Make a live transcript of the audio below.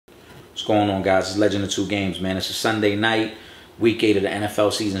What's going on, guys? It's Legend of Two Games, man. It's a Sunday night. Week 8 of the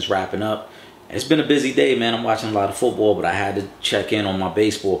NFL season's wrapping up. It's been a busy day, man. I'm watching a lot of football, but I had to check in on my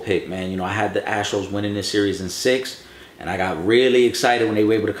baseball pick, man. You know, I had the Astros winning this series in 6, and I got really excited when they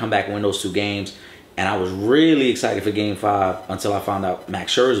were able to come back and win those 2 games. And I was really excited for Game 5 until I found out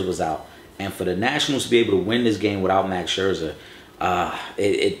Max Scherzer was out. And for the Nationals to be able to win this game without Max Scherzer,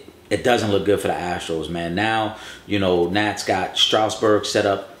 it doesn't look good for the Astros, man. Now, you know, Nats got Strasburg set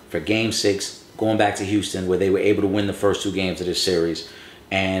up for Game 6, going back to Houston, where they were able to win the first 2 games of this series.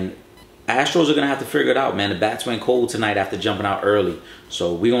 And Astros are going to have to figure it out, man. The bats went cold tonight after jumping out early.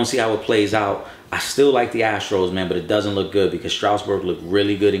 So we're going to see how it plays out. I still like the Astros, man, but it doesn't look good because Strasburg looked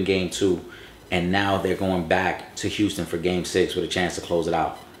really good in Game 2. And now they're going back to Houston for Game 6 with a chance to close it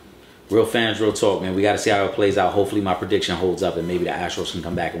out. Real fans, real talk, man. We got to see how it plays out. Hopefully my prediction holds up and maybe the Astros can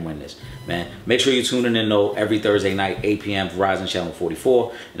come back and win this, man. Make sure you're tuning in, though, every Thursday night, 8 p.m. Verizon Channel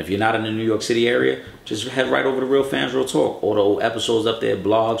 44. And if you're not in the New York City area, just head right over to Real Fans, Real Talk. All the old episodes up there,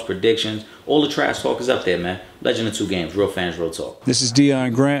 blogs, predictions, all the trash talk is up there, man. Legend of Two Games, Real Fans, Real Talk. This is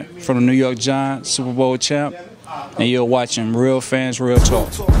Deion Grant from the New York Giants, Super Bowl champ, and you're watching Real Fans, Real Talk.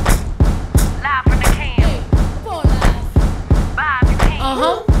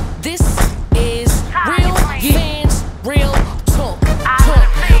 This is Real Fans, Real Talk.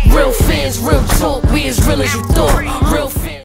 Real fans, real talk. We as real as you thought. Real